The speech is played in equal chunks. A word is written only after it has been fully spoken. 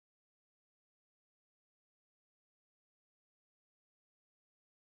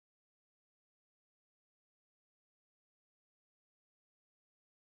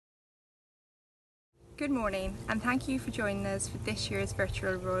Good morning and thank you for joining us for this year's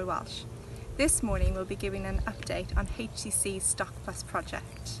virtual Royal Welsh. This morning we'll be giving an update on HCC's Stoc Plus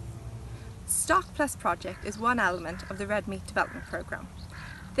project. Stoc Plus project is one element of the Red Meat Development Programme.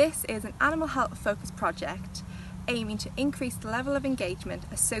 This is an animal health focused project aiming to increase the level of engagement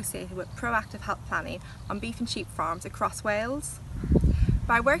associated with proactive health planning on beef and sheep farms across Wales.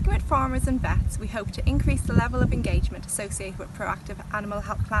 By working with farmers and vets, we hope to increase the level of engagement associated with proactive animal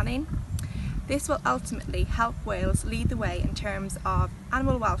health planning. This will ultimately help Wales lead the way in terms of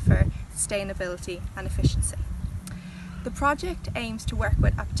animal welfare, sustainability and efficiency. The project aims to work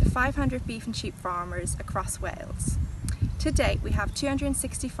with up to 500 beef and sheep farmers across Wales. To date, we have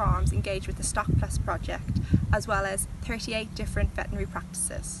 260 farms engaged with the Stoc Plus project, as well as 38 different veterinary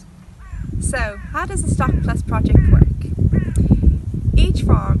practices. So, how does the Stoc Plus project work? Each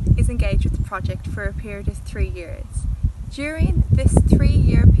farm is engaged with the project for a period of 3 years. During this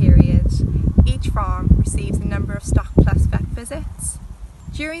 3-year period, each farm receives a number of Stoc Plus vet visits.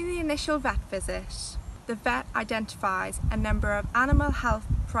 During the initial vet visit, the vet identifies a number of animal health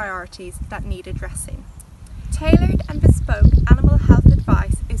priorities that need addressing. Tailored and bespoke animal health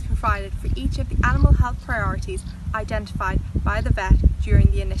advice is provided for each of the animal health priorities identified by the vet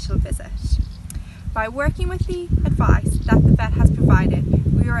during the initial visit. By working with the advice that the vet has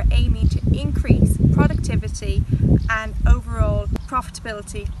provided, we are aiming to increase productivity and overall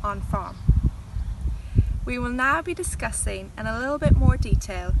profitability on farm. We will now be discussing in a little bit more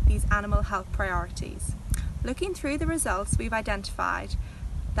detail these animal health priorities. Looking through the results, we've identified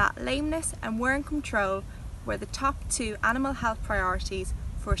that lameness and worm control were the top 2 animal health priorities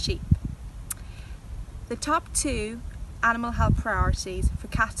for sheep. The top 2 animal health priorities for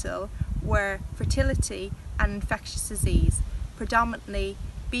cattle were fertility and infectious disease, predominantly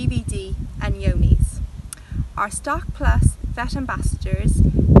BVD and Yonis. Our Stoc Plus vet ambassadors,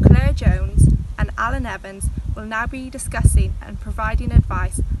 Claire Jones and Alan Evans, will now be discussing and providing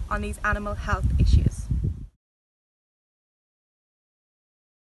advice on these animal health issues.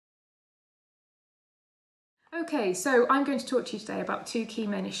 Okay, so I'm going to talk to you today about 2 key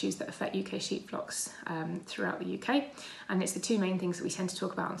main issues that affect UK sheep flocks throughout the UK, and it's the 2 main things that we tend to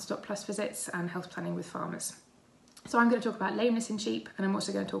talk about on Stoc Plus visits and health planning with farmers. So I'm going to talk about lameness in sheep, and I'm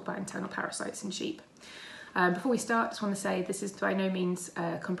also going to talk about internal parasites in sheep. Before we start, I just want to say this is by no means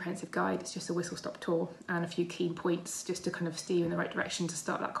a comprehensive guide, it's just a whistle-stop tour and a few key points just to kind of steer you in the right direction to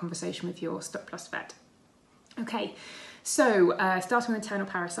start that conversation with your Stoc Plus vet. Okay. So, starting with internal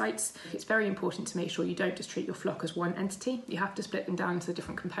parasites, it's very important to make sure you don't just treat your flock as one entity. You have to split them down into the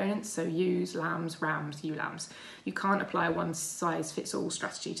different components, so ewes, lambs, rams, ewe lambs. You can't apply a one-size-fits-all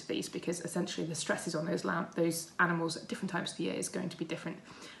strategy to these because essentially the stresses on those animals at different times of the year is going to be different.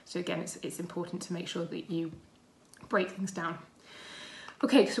 So again, it's important to make sure that you break things down.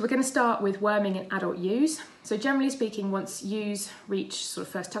 Okay, so we're going to start with worming in adult ewes. So generally speaking, once ewes reach sort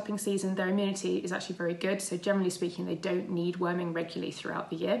of first tupping season, their immunity is actually very good. So generally speaking, they don't need worming regularly throughout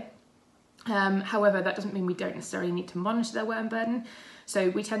the year. However, that doesn't mean we don't necessarily need to monitor their worm burden.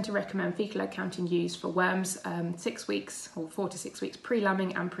 So we tend to recommend fecal egg counting ewes for worms 6 weeks or 4 to 6 weeks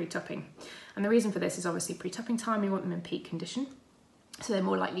pre-lambing and pre-tupping. And the reason for this is obviously pre-tupping time, we want them in peak condition. So they're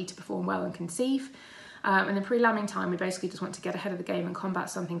more likely to perform well and conceive. And the pre-lambing time, we basically just want to get ahead of the game and combat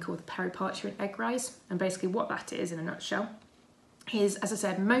something called the periparturient egg rise. And basically what that is, in a nutshell, is, as I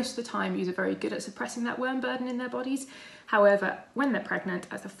said, most of the time ewes are very good at suppressing that worm burden in their bodies. However, when they're pregnant,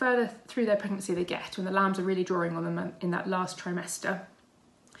 as the further through their pregnancy they get, when the lambs are really drawing on them in that last trimester,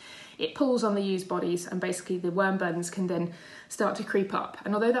 it pulls on the ewes' bodies and basically the worm burdens can then start to creep up.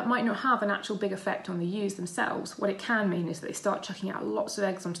 And although that might not have an actual big effect on the ewes themselves, what it can mean is that they start chucking out lots of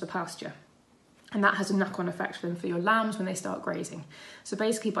eggs onto the pasture. And that has a knock-on effect for them for your lambs when they start grazing. So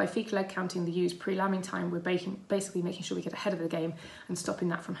basically by fecal egg counting the ewes pre-lambing time, we're basically making sure we get ahead of the game and stopping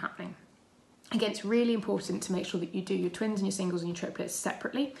that from happening. Again, it's really important to make sure that you do your twins and your singles and your triplets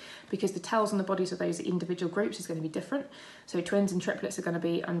separately because the tells on the bodies of those individual groups is going to be different. So twins and triplets are going to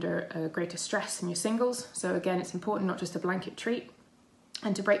be under greater stress than your singles. So again, it's important not just to blanket treat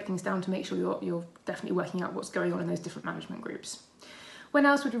and to break things down to make sure you're definitely working out what's going on in those different management groups. When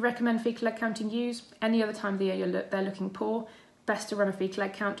else would we recommend fecal egg counting ewes? Any other time of the year they're looking poor, best to run a fecal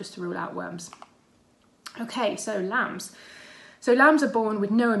egg count just to rule out worms. Okay, so lambs. So lambs are born with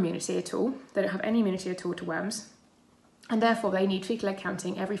no immunity at all. They don't have any immunity at all to worms. And therefore they need fecal egg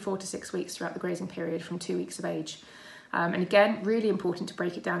counting every 4 to 6 weeks throughout the grazing period from 2 weeks of age. And again, really important to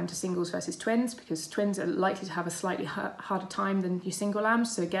break it down into singles versus twins because twins are likely to have a slightly harder time than your single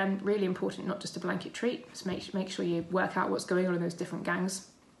lambs. So again, really important not just to blanket treat, just make sure you work out what's going on in those different gangs.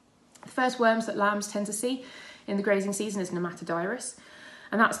 The first worms that lambs tend to see in the grazing season is nematodirus.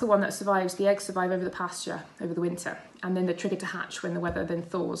 And that's the one that survives, the eggs survive over the pasture over the winter, and then they're triggered to hatch when the weather then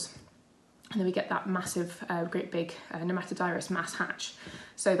thaws. And then we get that massive, great big nematodirus mass hatch.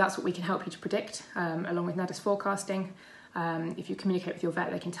 So that's what we can help you to predict, along with NADIS forecasting. If you communicate with your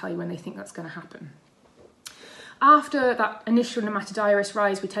vet, they can tell you when they think that's going to happen. After that initial nematodirus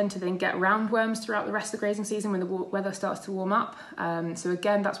rise, we tend to then get roundworms throughout the rest of the grazing season when the weather starts to warm up. So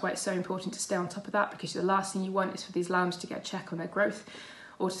again, that's why it's so important to stay on top of that, because the last thing you want is for these lambs to get a check on their growth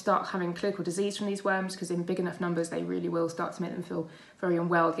or to start having clinical disease from these worms, because in big enough numbers, they really will start to make them feel very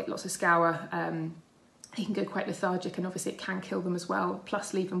unwell, get lots of scour. They can go quite lethargic, and obviously it can kill them as well,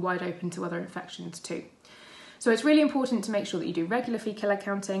 plus leave them wide open to other infections too. So it's really important to make sure that you do regular feed killer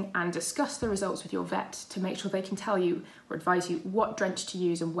counting and discuss the results with your vet to make sure they can tell you or advise you what drench to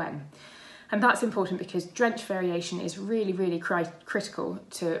use and when. And that's important because drench variation is really, really critical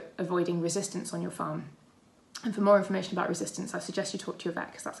to avoiding resistance on your farm. And for more information about resistance, I suggest you talk to your vet,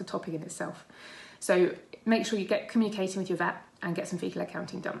 because that's a topic in itself. So make sure you get communicating with your vet and get some feed killer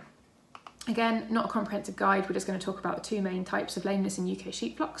counting done. Again, not a comprehensive guide, we're just going to talk about the two main types of lameness in UK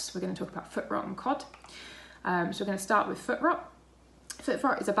sheep flocks. We're going to talk about foot rot and cod. So we're going to start with foot rot. Foot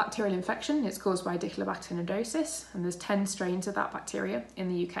rot is a bacterial infection. It's caused by Diclobacter nodosus, and there's 10 strains of that bacteria in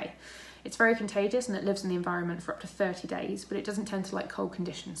the UK. It's very contagious and it lives in the environment for up to 30 days, but it doesn't tend to like cold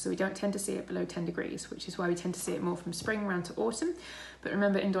conditions, so we don't tend to see it below 10 degrees, which is why we tend to see it more from spring around to autumn. But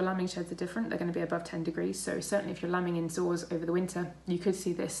remember, indoor lambing sheds are different. They're going to be above 10 degrees, so certainly if you're lambing indoors over the winter, you could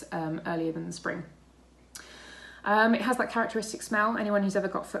see this earlier than the spring. It has that characteristic smell. Anyone who's ever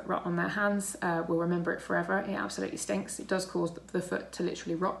got foot rot on their hands will remember it forever. It absolutely stinks. It does cause the foot to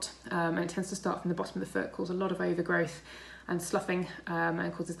literally rot, and it tends to start from the bottom of the foot, cause a lot of overgrowth and sloughing,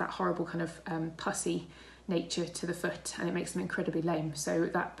 and causes that horrible kind of pussy nature to the foot, and it makes them incredibly lame. So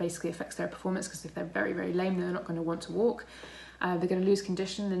that basically affects their performance, because if they're very, very lame, they're not going to want to walk. They're going to lose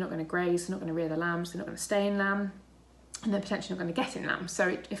condition, they're not going to graze, they're not going to rear the lambs, they're not going to stay in lamb, and they're potentially not going to get in lamb. So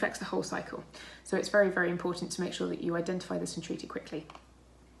it affects the whole cycle. So it's very, very important to make sure that you identify this and treat it quickly.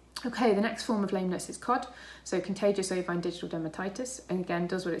 Okay, the next form of lameness is cod. So contagious ovine digital dermatitis, and again,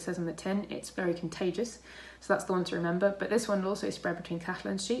 does what it says on the tin. It's very contagious. So that's the one to remember. But this one will also spread between cattle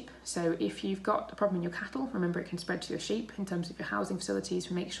and sheep. So if you've got a problem in your cattle, remember it can spread to your sheep. In terms of your housing facilities,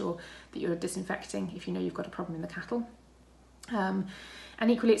 make sure that you're disinfecting if you know you've got a problem in the cattle. And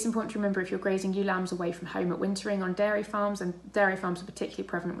equally, it's important to remember if you're grazing ewe lambs away from home at wintering on dairy farms, and dairy farms are particularly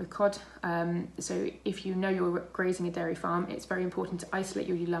prevalent with cod. So if you know you're grazing a dairy farm, it's very important to isolate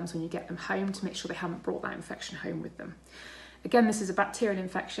your ewe lambs when you get them home to make sure they haven't brought that infection home with them. Again, this is a bacterial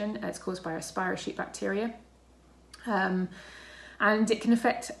infection. It's caused by a spirochete bacteria. And it can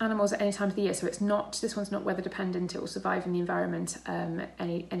affect animals at any time of the year. So this one's not weather dependent. It will survive in the environment,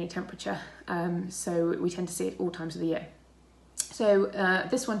 any temperature. So we tend to see it all times of the year. So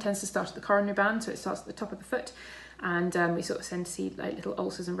this one tends to start at the coronary band, so it starts at the top of the foot, and we sort of tend to see like little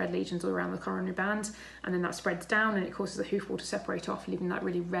ulcers and red lesions all around the coronary band, and then that spreads down and it causes the hoof wall to separate off, leaving that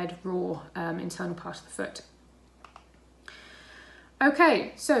really red, raw internal part of the foot.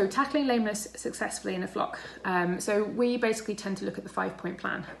 Okay, so tackling lameness successfully in a flock. So we basically tend to look at the 5-point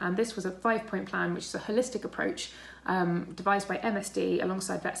plan, and this was a 5-point plan, which is a holistic approach devised by MSD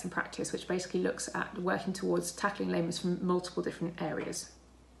alongside Vets in Practice, which basically looks at working towards tackling lameness from multiple different areas.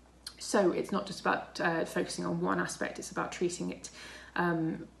 So it's not just about focusing on one aspect, it's about treating it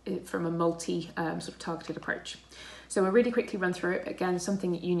from a sort of targeted approach. So we'll really quickly run through it. Again,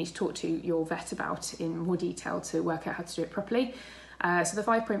 something that you need to talk to your vet about in more detail to work out how to do it properly. So the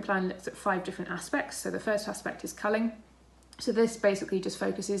 5-point plan looks at 5 different aspects. So the first aspect is culling. So this basically just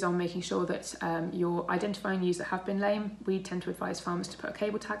focuses on making sure that you're identifying ewes that have been lame. We tend to advise farmers to put a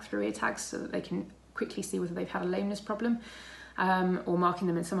cable tag through ear tags so that they can quickly see whether they've had a lameness problem, or marking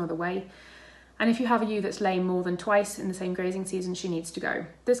them in some other way. And if you have a ewe that's lame more than twice in the same grazing season, she needs to go.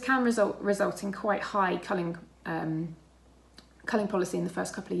 This can result in quite high culling policy in the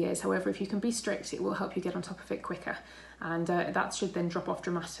first couple of years. However, if you can be strict, it will help you get on top of it quicker. And that should then drop off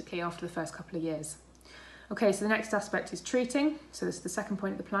dramatically after the first couple of years. Okay, so the next aspect is treating. So this is the second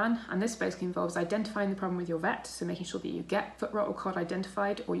point of the plan, and this basically involves identifying the problem with your vet, so making sure that you get foot rot or cod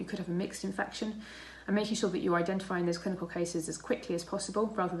identified, or you could have a mixed infection, and making sure that you're identifying those clinical cases as quickly as possible,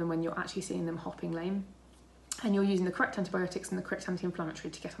 rather than when you're actually seeing them hopping lame. And you're using the correct antibiotics and the correct anti-inflammatory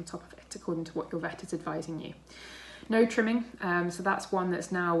to get on top of it, according to what your vet is advising you. No trimming, so that's one that's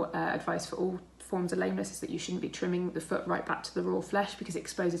now advised for all forms of lameness, is that you shouldn't be trimming the foot right back to the raw flesh, because it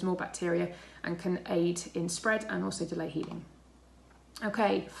exposes more bacteria and can aid in spread and also delay healing.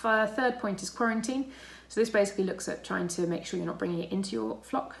 Okay, for third point is quarantine. So this basically looks at trying to make sure you're not bringing it into your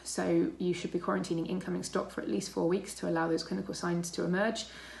flock. So you should be quarantining incoming stock for at least 4 weeks to allow those clinical signs to emerge.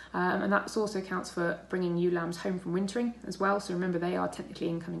 And that also accounts for bringing ewe lambs home from wintering as well. So remember, they are technically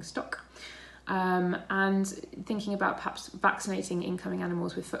incoming stock. And thinking about perhaps vaccinating incoming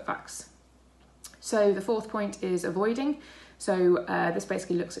animals with foot vax. So the fourth point is avoiding. So this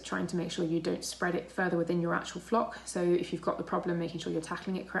basically looks at trying to make sure you don't spread it further within your actual flock. So if you've got the problem, making sure you're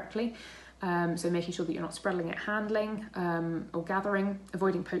tackling it correctly. So making sure that you're not spreading it, handling or gathering,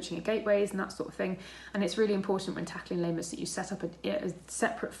 avoiding poaching at gateways and that sort of thing. And it's really important when tackling lameness that you set up a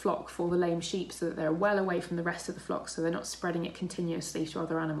separate flock for the lame sheep so that they're well away from the rest of the flock, so they're not spreading it continuously to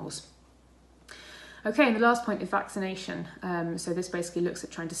other animals. Okay, and the last point is vaccination. So this basically looks at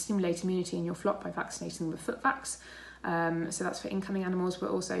trying to stimulate immunity in your flock by vaccinating them with foot vax. So that's for incoming animals,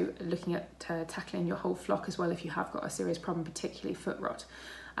 but also looking at tackling your whole flock as well if you have got a serious problem, particularly foot rot.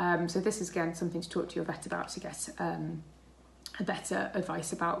 So this is again something to talk to your vet about to get a better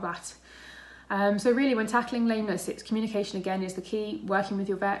advice about that. So really when tackling lameness, it's communication again is the key. Working with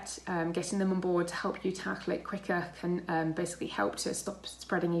your vet, getting them on board to help you tackle it quicker can basically help to stop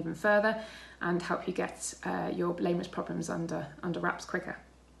spreading even further and help you get your lameness problems under wraps quicker.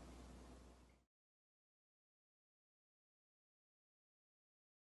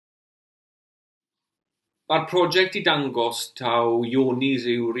 Mae'r prosiect I dangos taw ionis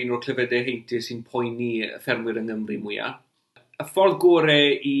yw'r un o'r clefydau heintus sy'n poeni ffermwyr yng Nghymru mwyaf. Y ffordd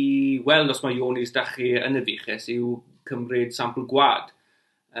gorau I weld os mae ionis da chi yn y fiches yw cymryd sampl gwad.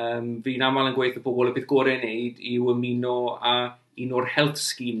 Fi'n aml yn gweithio pobl y beth gorau wneud yw ymuno a un o'r health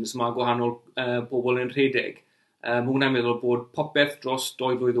schemes mae gwahanol bobl yn rhedeg. Mae hwnna'n meddwl bod popeth dros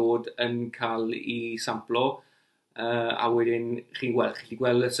 2 blwydd yn cael I samplo. A wedyn chi'n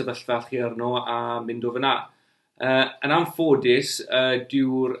gweld y sefyllfa chi arno a mynd o fyna. Yn anffodus,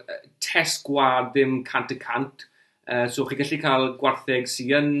 dyw'r test gwad ddim 100%, so chi'n gallu cael gwartheg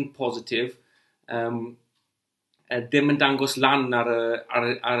sy'n yn positif, ddim yn dangos lan ar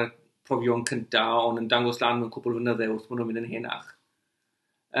y profion cyntaf, ond yn dangos lan mewn cwbl o flynyddau wrth maen nhw'n mynd yn henach.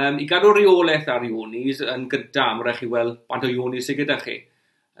 I gadw reolaeth ar ionis, yn gyda, mae'n rhaid chi weld faint o ionis sydd gyda chi.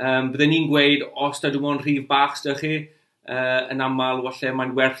 Byddwn ni'n gweud, os ydw mo'n rhif bach sydd chi, yn aml, falle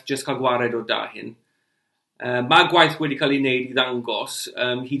mae'n werth jyst cael gwared o da hyn. Mae gwaith wedi cael ei wneud I ddangos,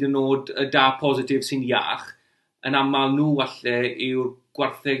 hyd yn oed y da positif sy'n iach, yn aml nhw falle yw'r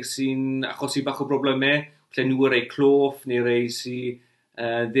gwartheg sy'n achosi bach o broblemau, lle nhw yn rhai cloff neu rhai sy'n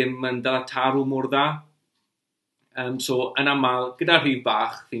ddim yn dal tarw mor dda. So, yn aml, gyda rhif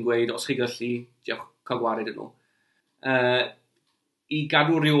bach, fi'n gweud, os chi gallu, diolch, cael gwared yn nhw. I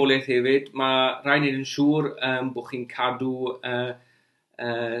gadw reolaeth hefyd, mae rhaid wneud yn siŵr bod chi'n cadw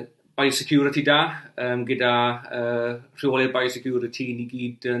biosecurity da, gyda rheolaeth biosecurity ni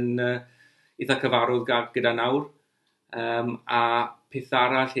gyd yn eitha cyfarwydd gyda nawr. A peth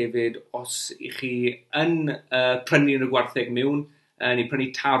arall hefyd, os I chi yn prynu yn y gwartheg mewn, neu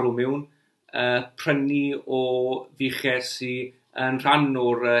prynu tarw mewn, prynu o fiches sy'n rhan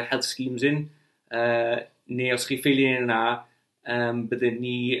o'r health schemes un, neu os chi ffeilio yna, byddwn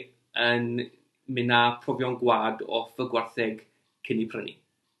ni yn mynd â profion gwad off y gwartheg cyn I prynu.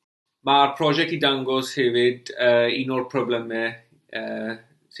 Mae'r prosiect I dangos hefyd un o'r problemau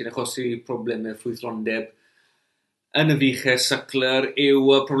sy'n achosi problemau ffrwythlondeb yn y fiches sycler yw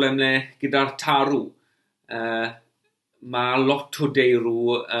y problemau gyda'r tarw. Mae lot o deirw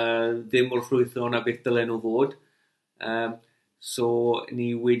ddim o'r ffrwythlon a beth dylen nhw fod. So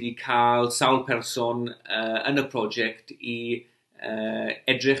ni wedi cael sawl person yn y prosiect I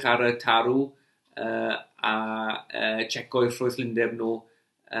edrych ar y tarw a checo i'r ffrwythlundeb nhw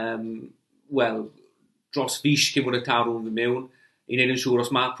dros fish cyn bod y tarw yn mewn I wneud yn siŵr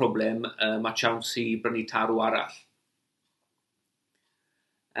os mae problem mae siawns I brynu tarw arall.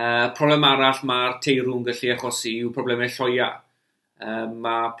 Problem arall mae'r teirw'n gallu achosi yw problemau lloia.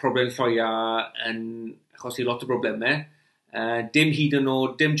 Mae problem lloia yn achosi lot o broblemau. Dim hyd yn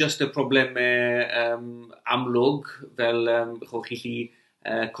oed, dim just y problemau amlwg, fel chi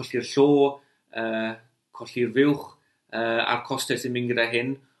colli'r llo, colli'r fiwch, a'r costau sy'n mynd gyda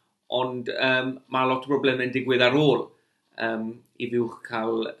hyn, ond mae lot o broblemau yn digwydd ar ôl I fiwch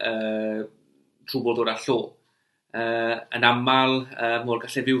cael trwbl dod â llo. Yn aml, mae'r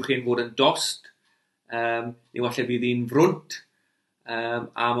gallai fiwch chi'n fod yn dost, neu falle bydd hi'n frwnt,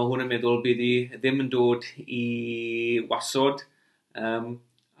 a mae hwn yn meddwl bydd hi ddim yn dod I wasod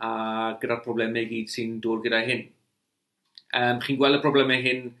a gyda'r problemau gyd sy'n dod gyda hyn. Chi'n gweld y problemau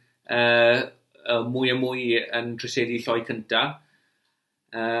hyn mwy a mwy yn trysedu lloi cyntaf,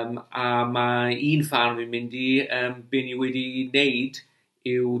 a mae un ffarm yn mynd I be ni wedi wneud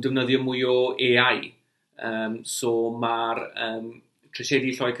yw defnyddio mwy o AI. So mae'r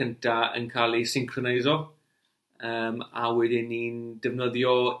trysiedu lloi cyntaf yn cael ei synchroniso, a wedyn ni'n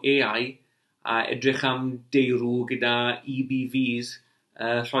defnyddio AI a edrych am deirw gyda EBVs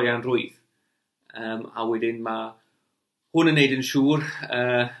lloian rwydd. A wedyn mae hwn yn neud yn siŵr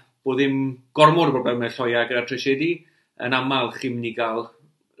bod ddim gormod o broblemau lloia gyda trysiedu. Yn aml chi'n mynd i gael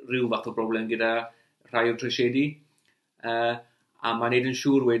rhyw fath o broblem gyda rhai o trysiedu. A mae'n neud yn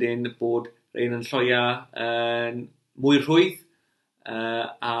siŵr wedyn bod rhain yn lloia mwy rhwydd,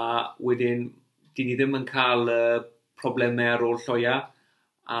 a wedyn dyn ni ddim yn cael problemau ar ôl lloia,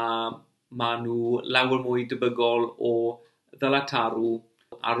 a maen nhw lawer mwy debygol o ddylataru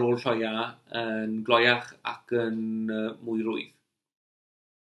ar ôl lloia yn gloiach ac yn mwy rwydd.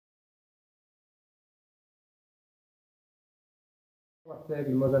 Wartheg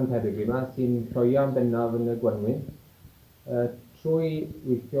Imodd yn Pedigree yma sy'n lloio yn bennaf yn y Gwanwyn. Trwy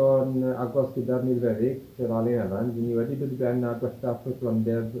weithio'n agos gyda'r milfeddyg, sef Alun Evans, ni wedi dod i ben a gwella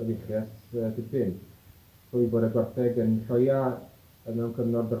ffrwythlondeb y fiches tipyn. Trwy bod y gwartheg yn lloio mewn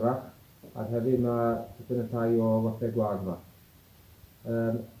cyfnod byrrach, a hefyd mae tipyn y tai o wartheg gwag yma.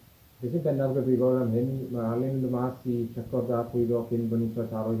 Beth sy'n bennaf gyfrifol am hyn, mae Alun yn y mas i checo'r da pwyddo cyn bod ni'n troi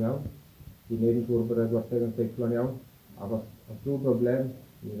taro i mewn, i wneud yn siŵr bod y gwartheg yn seiclo'n iawn, ac os drwy broblem,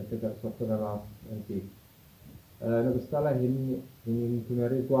 ni'n gallu cael sorto fe mas yn syth. Yn ogystal â hyn, ni'n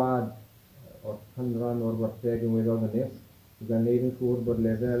cymeryd gwad o'r canran o'r gwartheg yn weddol ynys, gyda'n gwneud yn siŵr bod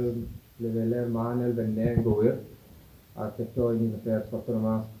lefelau'r man elfennau yn gywir, ac eto ni'n gallu sorto fe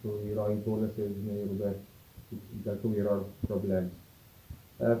mas trwy roi boluses neu rhywbeth i gael cywiro'r broblem.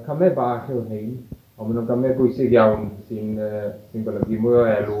 Camau bach yw'r hyn, ond maen nhw'n camau bwysig iawn sy'n golygu mwy o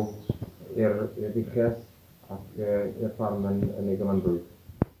elw i'r fiches ac i'r ffarm yn ei gyfanrwydd.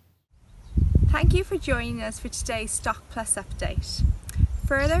 Thank you for joining us for today's Stoc Plus update.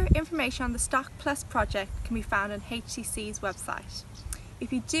 Further information on the Stoc Plus project can be found on HCC's website.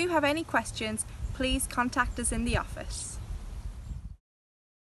 If you do have any questions, please contact us in the office.